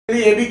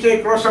A B के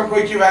cross हमको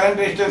equivalent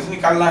resistance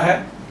निकालना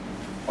है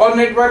और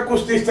नेटवर्क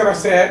कुछ इस तरह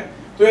से है।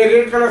 तो ये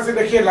रेड कलर से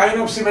देखिए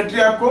लाइन ऑफ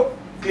सिमेट्री आपको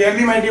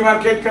क्लियरली मैं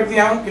डिमार्केट कर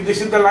दिया हूं कि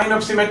this is the line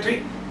of symmetry,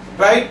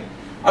 right.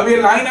 अब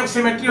ये लाइन ऑफ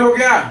सिमेट्री हो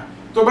गया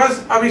तो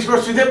बस अब इसको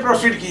सीधे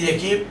प्रोसीड कीजिए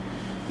कि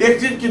एक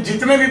चीज कि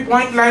जितने भी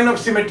पॉइंट लाइन ऑफ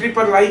सिमेट्री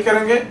पर लाई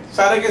करेंगे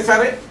सारे के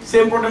सारे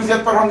सेम पोटेंशियल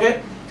पर होंगे।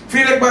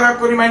 फिर एक बार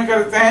आपको रिमाइंड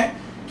करते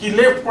हैं कि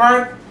लेफ्ट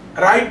पार्ट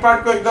राइट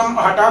पार्ट को एकदम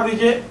हटा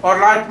दीजिए और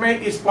लास्ट में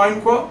इस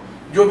पॉइंट को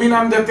जो भी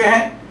नाम देते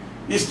हैं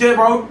इसके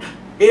अबाउट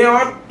ए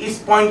और इस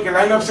पॉइंट के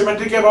लाइन ऑफ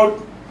सिमेट्री के अबाउट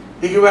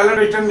इक्विवेलेंट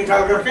रेजिस्टेंस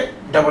निकाल करके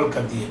डबल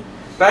कर दिए,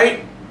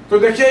 राइट। तो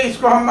देखिए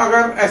इसको हम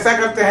अगर ऐसा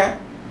करते हैं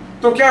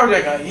तो क्या हो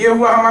जाएगा, ये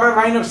हुआ हमारा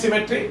लाइन ऑफ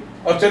सिमेट्री।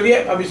 और चलिए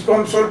अब इसको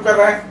हम सोल्व कर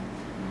रहे हैं।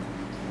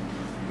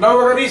 नाउ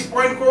अगर इस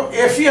पॉइंट को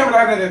एफ ही हम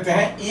रहने देते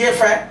हैं,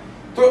 एफ है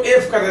तो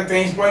एफ कर देते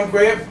हैं इस पॉइंट को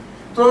एफ।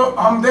 तो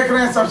हम देख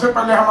रहे हैं सबसे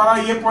पहले हमारा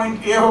ये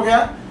पॉइंट ए हो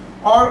गया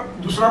और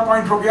दूसरा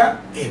पॉइंट हो गया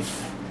एफ,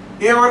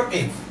 ए और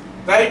एफ,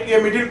 राइट।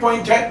 ये मिडिल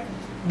पॉइंट है,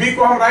 बी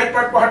को हम राइट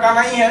पार्ट को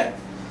हटाना ही है।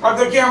 और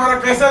देखिए हमारा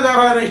कैसा जा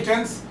रहा है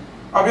रेजिस्टेंस।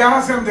 अब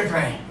यहां से हम देख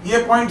रहे हैं ये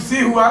पॉइंट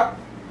सी हुआ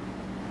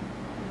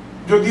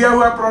जो दिया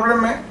हुआ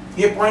प्रॉब्लम में,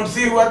 ये पॉइंट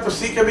सी हुआ तो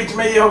सी के बीच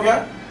में ये हो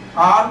गया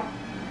आर,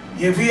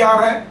 ये भी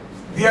आर है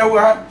दिया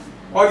हुआ है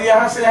और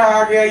यहां से यहां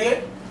आ गया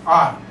ये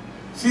आर।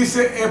 सी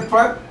से एफ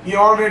पर ये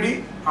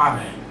ऑलरेडी आर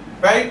है,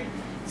 राइट।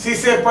 सी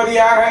से एफ पर ये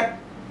आर है।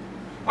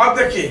 अब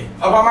देखिए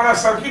अब हमारा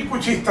सर्किट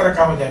कुछ इस तरह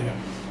का हो जाएगा।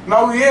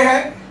 नाउ ये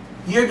है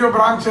ये जो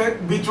ब्रांच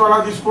है बीच वाला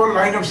जिसको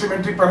लाइन ऑफ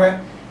सिमेट्री पर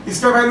है,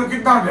 इसका वैल्यू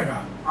कितना हो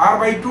जाएगा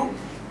r/2,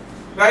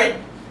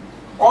 राइट।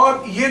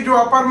 और ये जो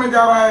अपर में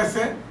जा रहा है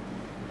ऐसे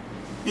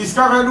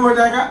इसका वैल्यू हो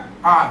जाएगा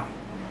r,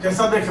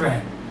 जैसा देख रहे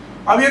हैं।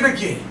 अब ये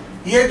देखिए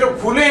ये जो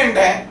खुले एंड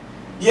है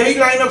यही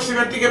लाइन ऑफ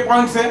सिमेट्री के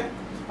पॉइंट्स है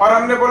और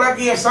हमने बोला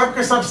कि ये सब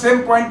के सब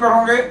सेम पॉइंट पर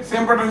होंगे,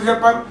 सेम पोटेंशियल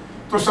पर,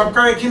 तो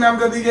सबका एक ही नाम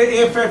दे दीजिए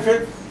एफ एफ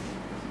एफ।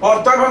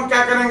 और तब हम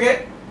क्या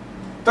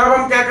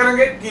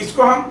करेंगे कि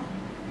इसको हम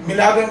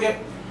मिला देंगे।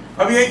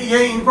 अब ये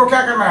इनको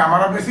क्या करना है,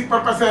 हमारा बेसिक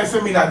पर्पस है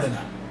ऐसे मिला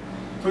देना।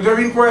 तो जब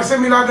इनको ऐसे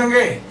मिला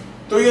देंगे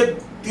तो ये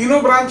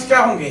तीनों ब्रांच क्या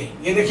होंगे,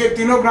 ये देखिए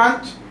तीनों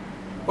ब्रांच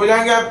हो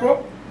जाएंगे आपको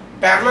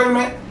पैरेलल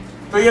में।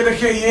 तो ये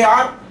देखिए ये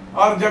आर,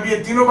 और जब ये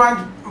तीनों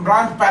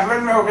ब्रांच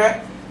पैरेलल में हो गए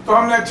तो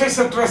हमने अच्छे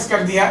से ट्रेस कर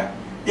दिया।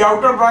 ये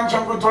आउटर ब्रांच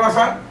हमको थोड़ा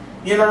सा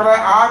ये लग रहा है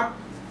आर।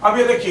 अब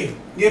ये देखिए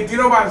ये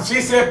तीनों ब्रांच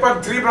सी से एफ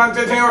पर 3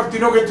 ब्रांचेज हैं और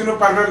तीनों के तीनों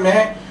पैरेलल में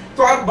है।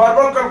 तो आप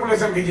वर्बल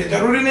कैलकुलेशन कीजिए,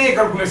 जरूरी नहीं है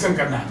कैलकुलेशन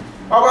करना है।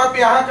 अब आप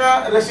यहाँ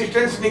का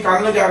रेसिस्टेंस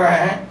निकालने जा रहे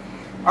हैं,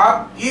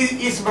 आप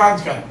इस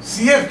ब्रांच का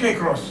सी एफ के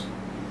क्रॉस,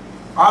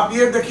 आप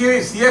ये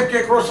देखिए सी एफ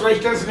के क्रॉस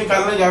रेजिस्टेंस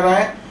निकालने जा रहे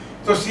हैं।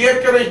 तो सी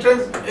एफ के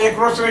रेजिस्टेंस ए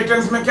क्रॉस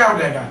रेजिस्टेंस में क्या हो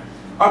जाएगा,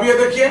 अब ये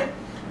देखिए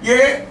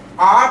ये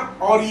आर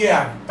और ये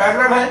आर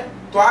पैरेलल है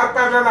तो आर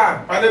पैरेलल आर,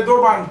 पहले दो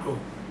ब्रांच को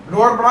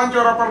लोअर ब्रांच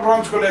और अपर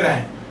ब्रांच को ले रहे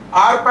हैं।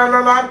 आर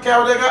पैरेलल आर क्या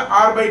हो जाएगा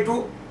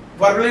r/2,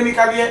 वर्बली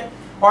निकालिए,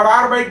 और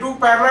r/2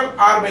 पैरेलल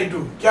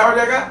r/2 क्या हो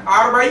जाएगा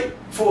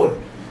r/4।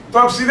 तो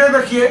अब सीधे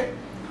देखिए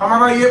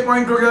हमारा ये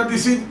पॉइंट हो गया,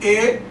 this is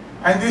A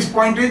and this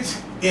point is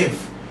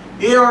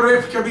F. ए और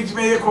एफ के बीच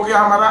में एक हो गया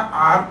हमारा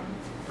आर,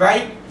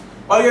 राइट।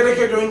 और ये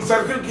देखिए जो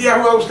इंसर्किल किया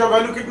हुआ उसका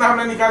वैल्यू कितना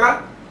हमने निकाला,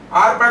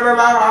 r parallel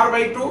r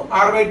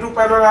r/2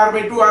 parallel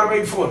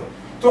r/4।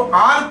 तो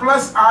r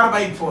प्लस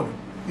r/4,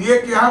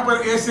 ये यहाँ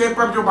पर ए से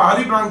पर जो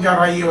बाहरी ब्रांच जा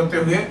रहा है ये होते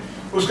हुए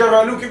उसका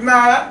वैल्यू कितना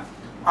आया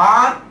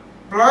r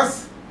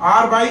प्लस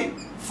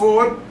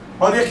r/4,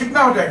 और ये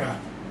कितना हो जाएगा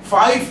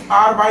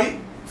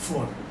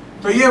 5r/4।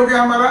 तो ये हो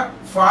गया हमारा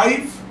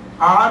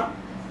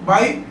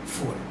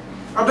 5r/4।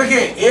 अब देखिए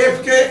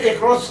एफ के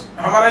अक्रॉस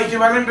हमारा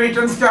इक्विवेलेंट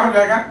रेजिस्टेंस क्या हो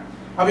जाएगा।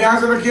 अब यहां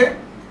से देखिए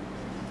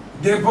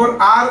therefore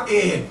R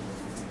A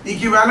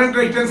equivalent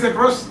resistance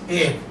across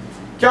ए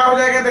क्या हो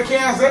जाएगा, देखिए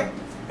यहां से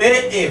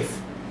ए एफ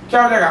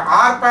क्या हो जाएगा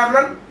आर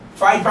पैरेलल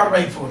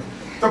 5r/4।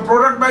 तो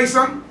प्रोडक्ट बाय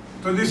सम,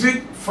 तो this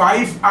is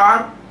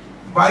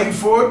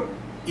 5r/4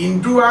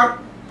 into are,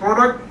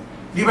 product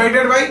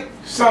divided by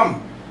सम।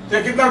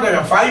 तो कितना हो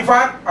जाएगा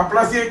 5r और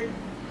प्लस ये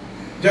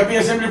जब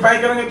ये सिंप्लीफाई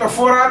करेंगे तो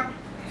 4r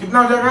कितना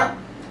हो जाएगा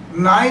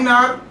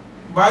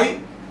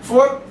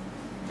 9r/4,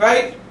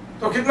 राइट।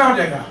 तो कितना हो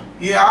जाएगा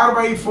ये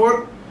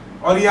r/4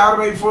 और ये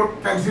r/4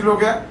 कैंसिल हो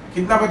गया,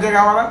 कितना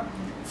बचेगा हमारा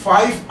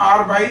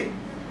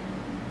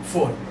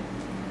 5r/4।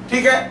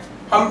 ठीक है,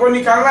 हमको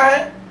निकालना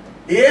है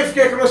एफ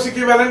के क्रॉस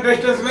इक्विवेलेंट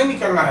रेजिस्टेंस नहीं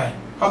निकालना है,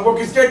 हमको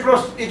किसके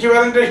क्रॉस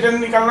इक्विवेलेंट रेजिस्टेंस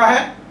निकालना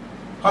है,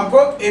 हमको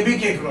ए बी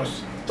के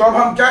क्रॉस। तो अब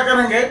हम क्या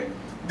करेंगे,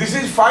 दिस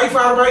इज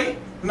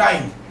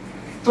 5r/9,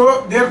 तो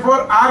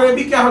देयरफॉर आर ए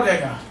बी क्या हो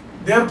जाएगा,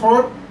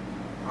 देयरफॉर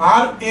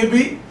आर ए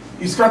बी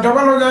इसका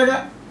डबल हो जाएगा,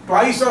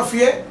 ट्वाइस ऑफ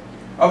ये।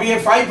 अब ये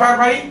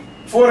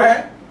 5r/4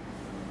 है,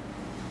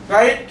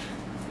 right,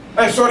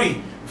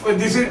 sorry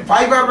this is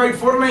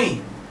 5r/4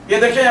 नहीं, ये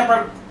देखिए यहाँ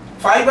पर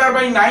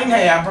 5r/9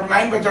 है, यहाँ पर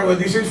 9 बचा हुआ,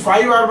 दिस इज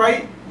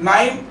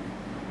 5r/9,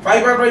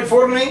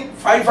 5r/4 नहीं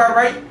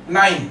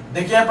 5r/9,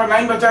 देखिए यहाँ पर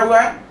 9 बचा हुआ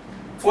है,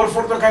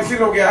 4 तो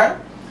कैंसिल हो गया है।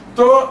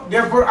 तो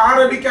देयरफॉर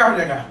आर ए बी क्या हो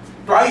जाएगा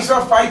ट्वाइस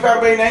ऑफ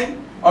 5r/9,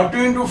 और 2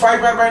 into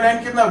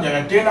 5r/9 कितना हो जाएगा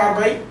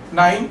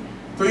 10r/9।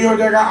 तो ये हो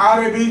जाएगा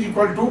R A B is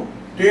equal to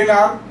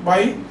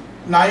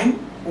 10R/9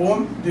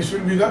 Om. This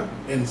will be the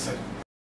answer.